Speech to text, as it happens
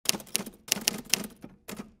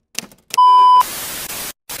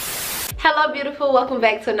Hello beautiful, welcome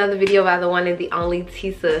back to another video by the one and the only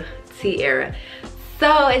Tesa Tiara.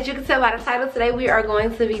 So as you can tell by the title, today we are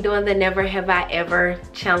going to be doing the Never Have I Ever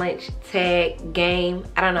challenge, tag, game,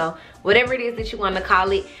 I don't know, whatever it is that you want to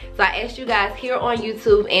call it. So I asked you guys here on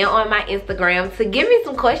YouTube and on my Instagram to give me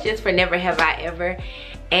some questions for Never Have I Ever,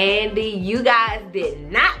 and you guys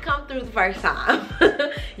did not come through the first time.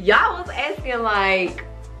 Y'all was asking like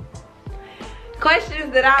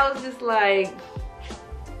questions that I was just like,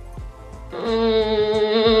 come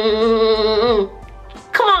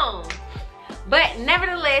on. But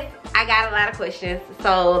nevertheless, I got a lot of questions,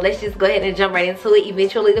 so let's just go ahead and jump right into it.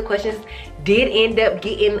 Eventually the questions did end up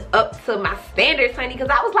getting up to my standards, honey, because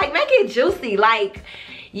I was like, make it juicy. Like,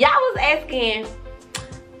 y'all was asking,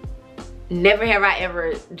 never have I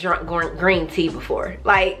ever drunk green tea before.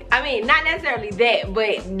 Like, I mean, not necessarily that,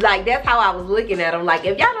 but like that's how I was looking at them. Like,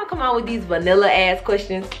 if y'all don't come on with these vanilla ass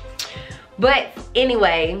questions. But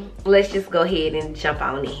anyway, let's just go ahead and jump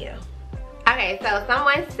on in here. Okay, so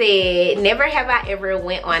someone said, never have I ever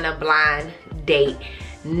went on a blind date.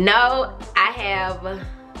 No, I have.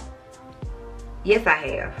 Yes, I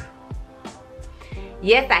have.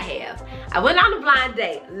 Yes, I have. I went on a blind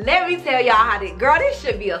date. Let me tell y'all how this, girl, this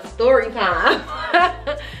should be a story time.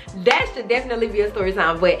 That should definitely be a story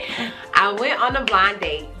time. But I went on a blind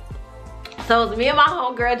date. So it was me and my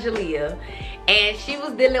homegirl, Jalea. And she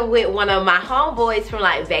was dealing with one of my homeboys from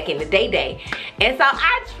like back in the day. And so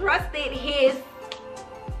I trusted his,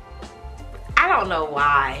 I don't know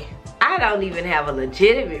why. I don't even have a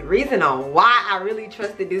legitimate reason on why I really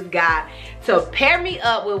trusted this guy to pair me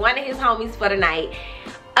up with one of his homies for the night.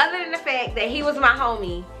 Other than the fact that he was my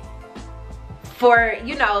homie for,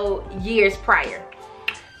 you know, years prior.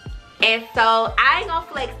 And so I ain't gonna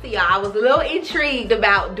flex to y'all. I was a little intrigued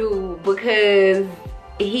about dude because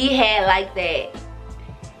he had like that.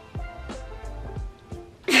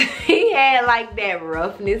 He had like that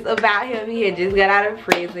roughness about him. He had just got out of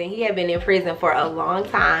prison. He had been in prison for a long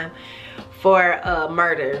time for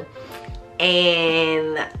murder.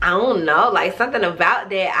 And I don't know, like something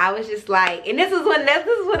about that, I was just like, and this is when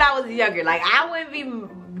I was younger. Like, I wouldn't be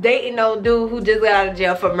dating no dude who just got out of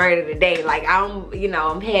jail for murder today. Like, I'm, you know,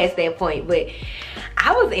 I'm past that point. But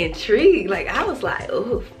I was intrigued. Like, I was like,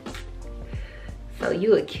 ooh, so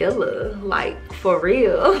you a killer, like, for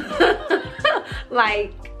real.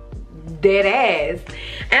 Like, dead ass.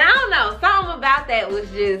 And I don't know, something about that was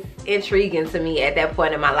just intriguing to me at that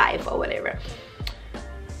point in my life or whatever.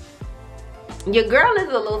 Your girl is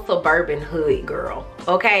a little suburban hood girl,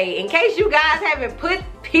 okay? In case you guys haven't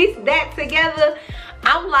pieced that together,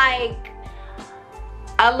 I'm like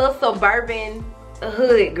a little suburban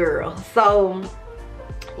hood girl. So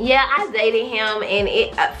yeah, I dated him and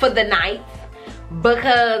for the night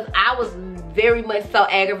because I was very much so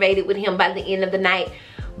aggravated with him by the end of the night.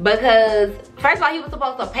 Because first of all, he was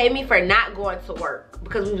supposed to pay me for not going to work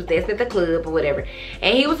because we was dancing at the club or whatever,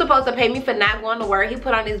 and he was supposed to pay me for not going to work. He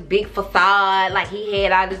put on this big facade like he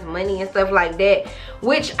had all this money and stuff like that,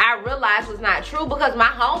 which I realized was not true because my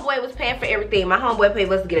homeboy was paying for everything. My homeboy paid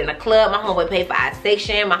for us to get in the club, my homeboy paid for our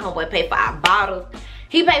section, my homeboy paid for our bottles.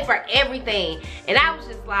 He paid for everything, and I was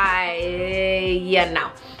just like, yeah, no.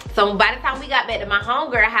 So by the time we got back to my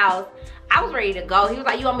homegirl house, I was ready to go. He was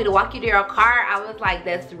like, you want me to walk you to your car? I was like,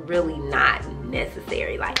 that's really not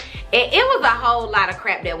necessary. Like, it was a whole lot of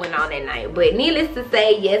crap that went on that night. But needless to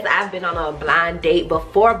say, yes, I've been on a blind date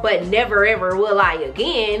before, but never ever will I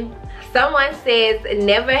again. Someone says,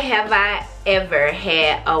 never have I ever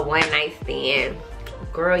had a one night stand.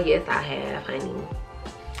 Girl, yes I have, honey.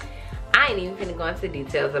 I ain't even finna go into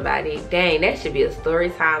details about it. Dang, that should be a story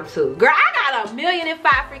time too. Girl, I got 1,000,005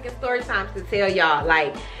 freaking story times to tell y'all.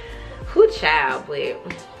 Like, who child, but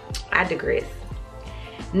I digress.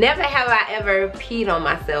 Never have I ever peed on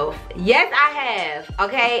myself. Yes, I have,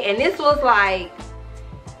 okay? And this was like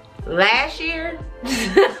last year.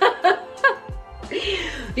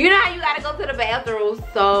 You know how you gotta go to the bathroom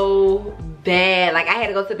so bad? Like, I had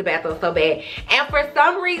to go to the bathroom so bad. And for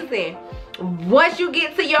some reason, once you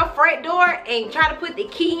get to your front door and try to put the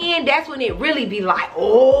key in, that's when it really be like,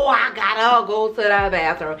 oh, I gotta go to the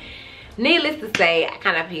bathroom. Needless to say, I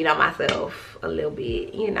kind of peed on myself a little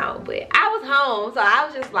bit, you know, but I was home, so I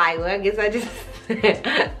was just like, well, I guess I just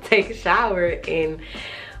take a shower, and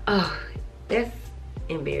oh, that's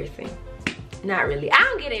embarrassing. Not really. I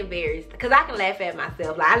don't get embarrassed because I can laugh at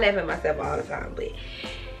myself. Like, I laugh at myself all the time, but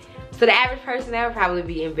to the average person, that would probably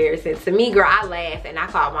be embarrassing. To me, girl, I laughed and I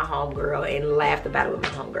called my homegirl and laughed about it with my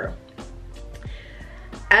homegirl.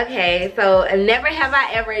 Okay, so never have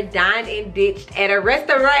I ever dined and ditched at a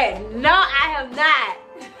restaurant. No, I have not.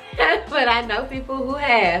 but I know people who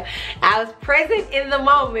have. I was present in the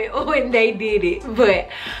moment when they did it, but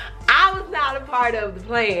I was not a part of the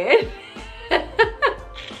plan.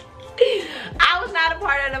 I was not a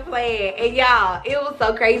part of the plan. And y'all, it was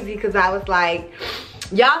so crazy because I was like,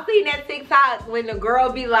 y'all seen that TikTok when the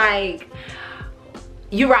girl be like,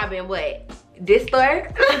 you robbing what? This store?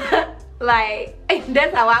 Like,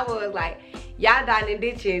 that's how I was. Like, y'all dining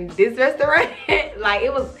ditching this restaurant. Like,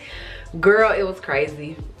 it was, girl, it was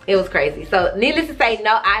crazy. It was crazy. So needless to say,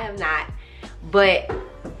 no, I have not, but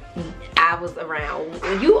I was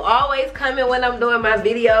around. You always coming when I'm doing my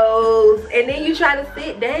videos, and then you try to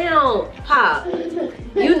sit down. Pop,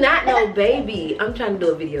 you not no baby. I'm trying to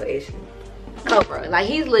do a video issue. Cobra, like,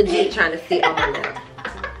 he's legit trying to sit on my lap.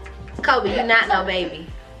 Kobe, you not no baby.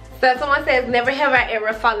 So someone says, never have I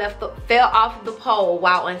ever fell off the pole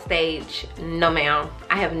while on stage. No ma'am,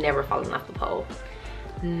 I have never fallen off the pole.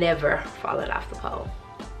 Never fallen off the pole.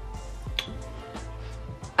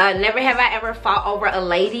 Never have I ever fought over a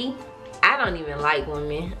lady. I don't even like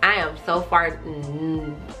women. I am so far,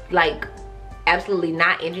 like, absolutely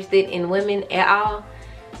not interested in women at all.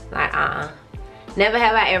 Like, Never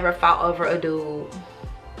have I ever fought over a dude.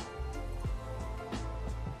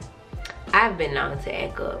 I've been known to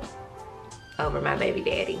act up over my baby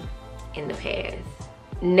daddy in the past.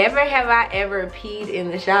 Never have I ever peed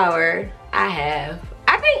in the shower. I have.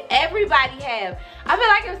 I think everybody have. I feel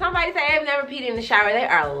like if somebody say they've never peed in the shower, they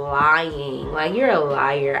are lying. Like, you're a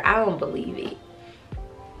liar. I don't believe it.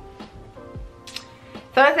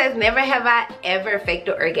 Someone says, never have I ever faked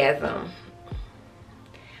an orgasm.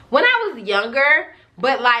 When I was younger,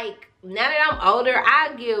 but like now that I'm older,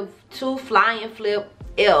 I give 2 flying flip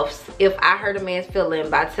F's if I hurt a man's feeling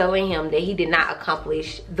by telling him that he did not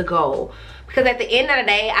accomplish the goal. Because at the end of the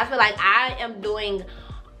day, I feel like I am doing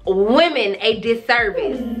women a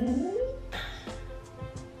disservice.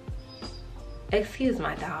 Excuse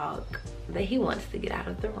my dog, that he wants to get out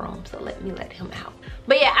of the room, so let me let him out.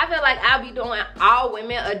 But yeah, I feel like I'll be doing all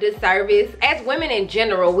women a disservice. As women in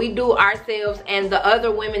general, we do ourselves and the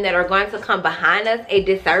other women that are going to come behind us a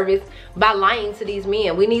disservice by lying to these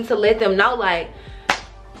men. We need to let them know, like,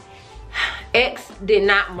 X did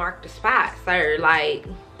not mark the spot, sir. Like,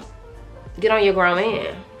 get on your grown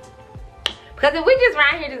man. Because if we just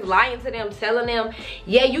around here just lying to them, telling them,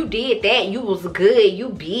 yeah, you did that, you was good, you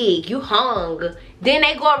big, you hung, then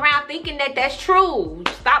they go around thinking that that's true.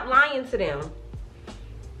 Stop lying to them.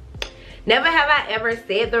 Never have I ever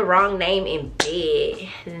said the wrong name in bed.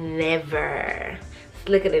 Never.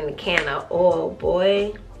 Slicker than the can of oil,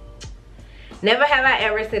 boy. Never have I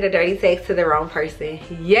ever sent a dirty text to the wrong person.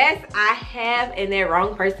 Yes, I have, and that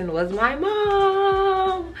wrong person was my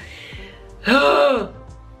mom.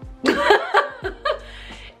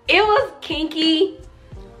 It was kinky,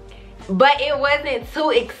 but it wasn't too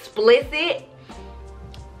explicit,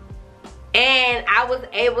 and I was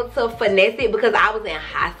able to finesse it because I was in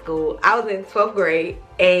high school. I was in 12th grade,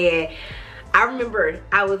 and I remember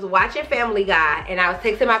I was watching Family Guy, and I was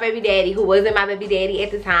texting my baby daddy, who wasn't my baby daddy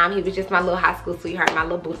at the time. He was just my little high school sweetheart, my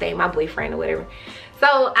little boo thing, my boyfriend or whatever.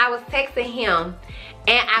 So I was texting him,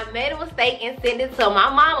 and I made a mistake and sent it to my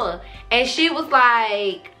mama, and she was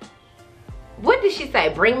like, what did she say?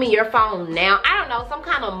 Bring me your phone now. I don't know, some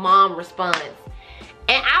kind of mom response.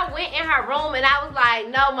 And I went in her room and I was like,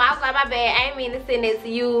 no, Mom. I was like, my bad, I ain't mean to send it to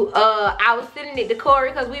you. I was sending it to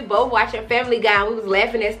Corey because we both watching Family Guy, and we was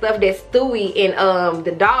laughing at stuff that Stewie and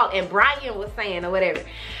the dog and Brian was saying or whatever.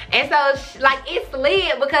 And so like it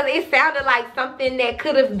slid because it sounded like something that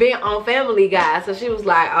could have been on Family Guy. So she was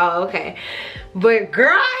like, oh, okay. But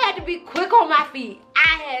girl, I had to be quick on my feet.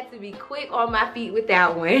 I had to be quick on my feet with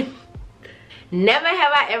that one. Never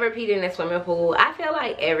have I ever peed in a swimming pool. I feel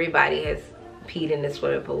like everybody has peed in the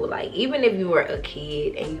swimming pool. Like, even if you were a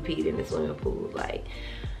kid and you peed in the swimming pool, like,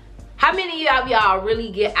 how many of y'all really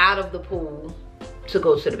get out of the pool to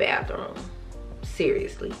go to the bathroom?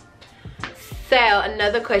 Seriously. So,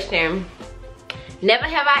 another question. Never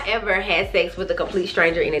have I ever had sex with a complete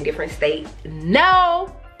stranger in a different state.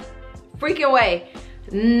 No freaking way.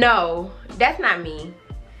 No, that's not me.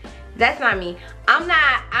 That's not me. I'm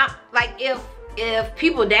like, if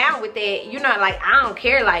people down with that, you know, like, I don't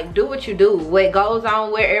care. Like, do what you do. What goes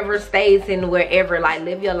on wherever stays and wherever. Like,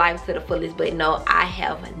 live your life to the fullest. But no, I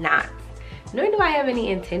have not. Nor do I have any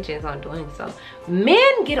intentions on doing so.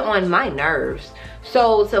 Men get on my nerves.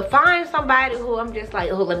 So to find somebody who I'm just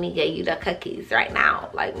like, oh, let me get you the cookies right now.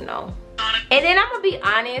 Like, no. And then I'm gonna be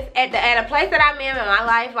honest, at a place that I'm in my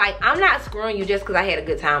life, like, I'm not screwing you just because I had a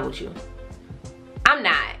good time with you. I'm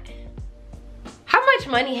not. How much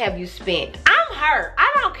money have you spent? I'm I'm her.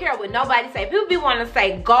 I don't care what nobody say. People be wanting to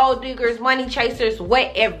say gold diggers, money chasers,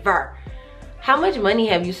 whatever. How much money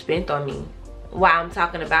have you spent on me? While I'm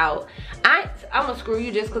talking about, I'm gonna screw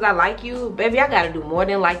you just because I like you. Baby, I gotta do more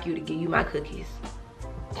than like you to give you my cookies.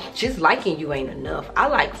 Just liking you ain't enough. I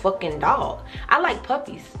like fucking dog. I like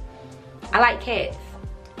puppies. I like cats.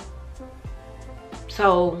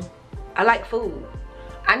 So, I like food.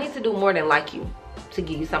 I need to do more than like you to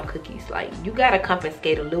give you some cookies. Like, you gotta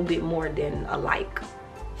compensate a little bit more than a like.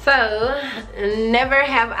 So, never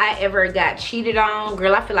have I ever got cheated on.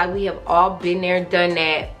 Girl, I feel like we have all been there, done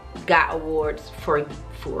that, got awards for it,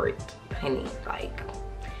 honey. Like,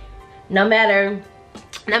 no matter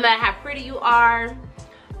how pretty you are,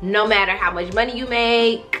 no matter how much money you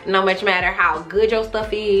make, no matter how good your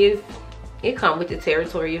stuff is, it comes with the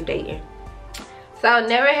territory of dating. So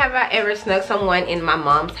never have I ever snuck someone in my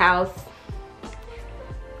mom's house.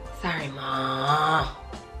 Sorry, Mom.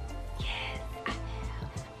 Yes, I have.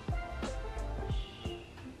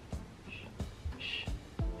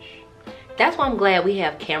 That's why I'm glad we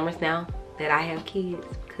have cameras now that I have kids,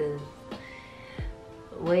 because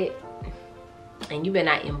what? And you better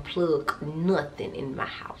not unplug nothing in my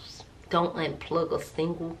house. Don't unplug a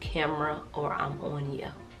single camera or I'm on you.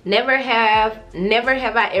 Never have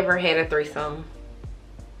I ever had a threesome.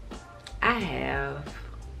 I have.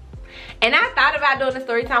 And I thought about doing a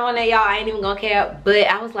story time on that, y'all. I ain't even gonna care. But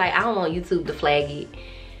I was like, I don't want YouTube to flag it.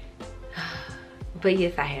 But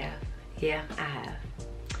yes, I have. Yeah, I have.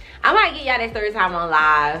 I might get y'all that story time on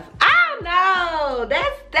live. I don't know.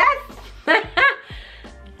 That's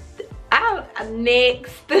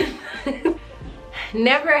next.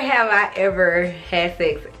 Never have I ever had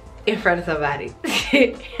sex in front of somebody.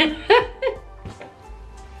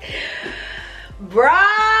 Bro,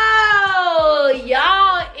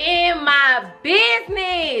 y'all in my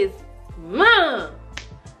business. Mom,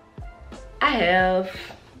 I have,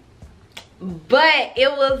 but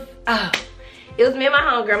it was me and my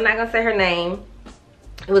homegirl. I'm not gonna say her name.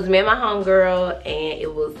 It was me and my homegirl, and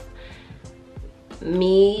it was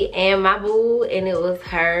me and my boo, and it was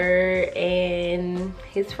her and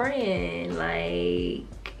his friend, like,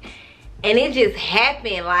 and it just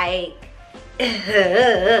happened, like,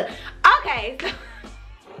 okay, so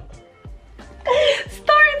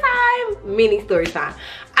story time, mini story time.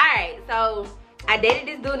 All right, so I dated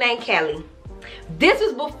this dude named Kelly. This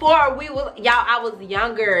was before we was, y'all, I was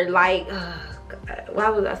younger, like, God, why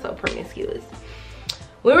was I so promiscuous?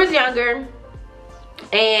 We was younger,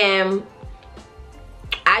 and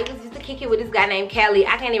I used to kick it with this guy named Kelly.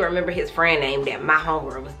 I can't even remember his friend name that my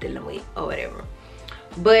homegirl was dealing with or whatever.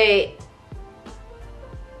 But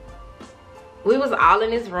we was all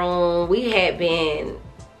in this room. We had been,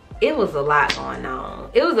 it was a lot going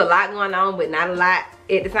on. It was a lot going on, but not a lot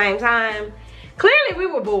at the same time. Clearly we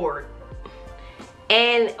were bored.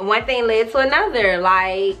 And one thing led to another,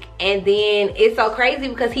 like, and then it's so crazy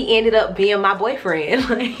because he ended up being my boyfriend.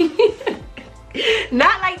 Like,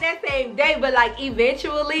 not like that same day, but like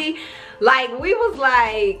eventually, like, we was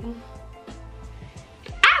like,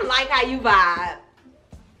 I like how you vibe.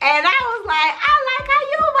 And I was like, I like how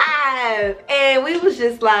you vibe. And we was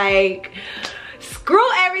just like, screw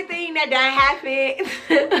everything that done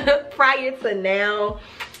happened prior to now.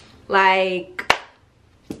 Like,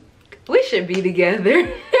 we should be together.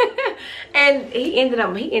 And he ended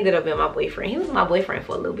up being my boyfriend. He was my boyfriend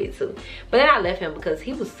for a little bit too. But then I left him because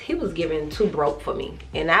he was giving too broke for me.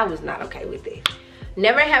 And I was not okay with it.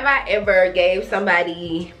 Never have I ever gave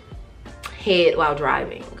somebody head while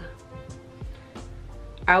driving.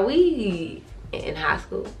 Are we in high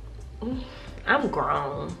school? I'm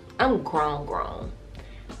grown. I'm grown.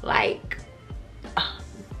 Like,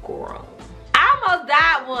 grown. I almost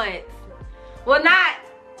died once. Well, not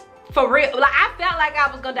for real. Like, I felt like I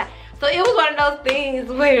was gonna die. So it was one of those things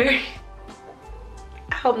where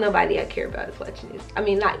I hope nobody I care about is watching this. I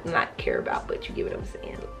mean, not care about, but you get what I'm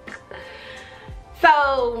saying.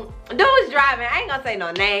 So dude was driving. I ain't gonna say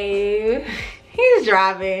no name. He was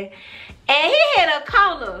driving, and he hit a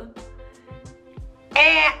corner,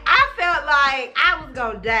 and I felt like I was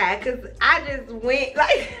gonna die because I just went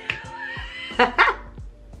like.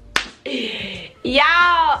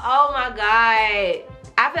 Y'all, oh my god,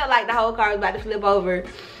 I felt like the whole car was about to flip over.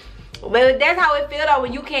 But that's how it feel though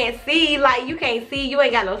when you can't see. Like, you can't see, you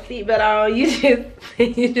ain't got no seatbelt on,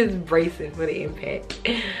 you just bracing for the impact.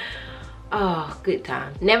 Oh, good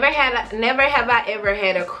time. Never have I ever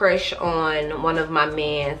had a crush on one of my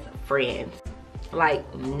man's friends. Like,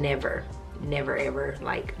 never ever.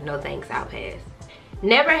 Like, no thanks, I'll pass.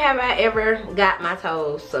 Never have I ever got my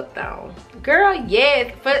toes sucked on. Girl,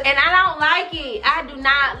 yes. And I don't like it. I do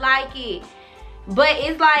not like it. But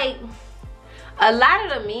it's like, A lot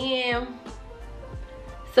of the men,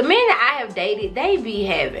 some men that I have dated, they be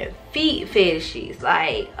having feet fetishes.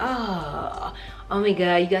 Like, oh my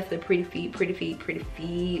god, you got some pretty feet, pretty feet, pretty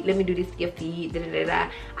feet. Let me do this to your feet. Da, da, da, da.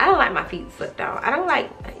 I don't like my feet sucked on. I don't like,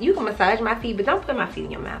 you can massage my feet, but don't put my feet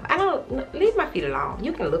in your mouth. I don't, leave my feet alone.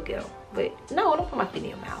 You can look at them, but no, don't put my feet in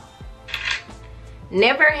your mouth.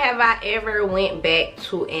 Never have I ever went back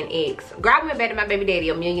to an ex. Girl, I went back to my baby daddy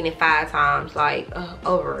 1,005 times. Like,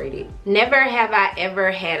 overrated. Never have I ever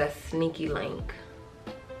had a sneaky link.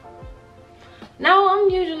 No, I'm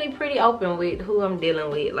usually pretty open with who I'm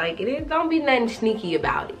dealing with. Like, don't be nothing sneaky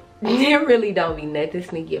about it. There really don't be nothing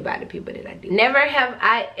sneaky about the people that I do. Never have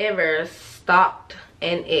I ever stalked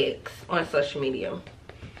an ex on social media.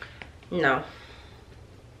 No.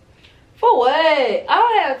 For what? I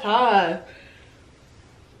don't have time.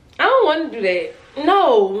 I don't want to do that.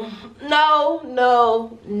 No.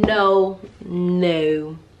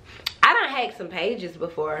 I done hacked some pages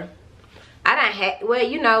before. I done hacked, well,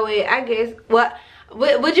 you know it, I guess. What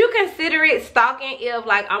would you consider it stalking if,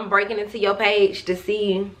 like, I'm breaking into your page to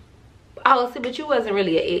see? Oh, see, but you wasn't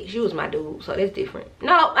really an ex. You was my dude, so that's different.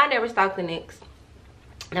 No, I never stalked an ex.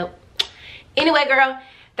 Nope. Anyway, girl,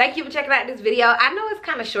 thank you for checking out this video. I know it's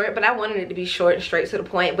kind of short, but I wanted it to be short and straight to the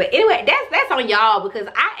point. But anyway, that's on y'all, because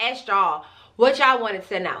I asked y'all what y'all wanted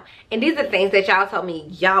to know. And these are things that y'all told me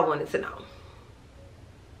y'all wanted to know.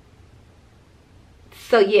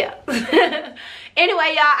 So yeah.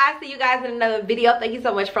 Anyway, y'all, I'll see you guys in another video. Thank you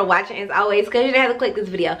so much for watching. As always, because you didn't have to click this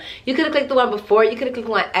video. You could have clicked the one before. You could have clicked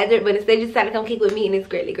the one after, but instead you decided to come kick with me, and it's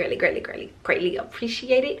greatly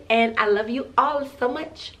appreciated. And I love you all so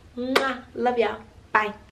much. Mwah. Love y'all. Bye.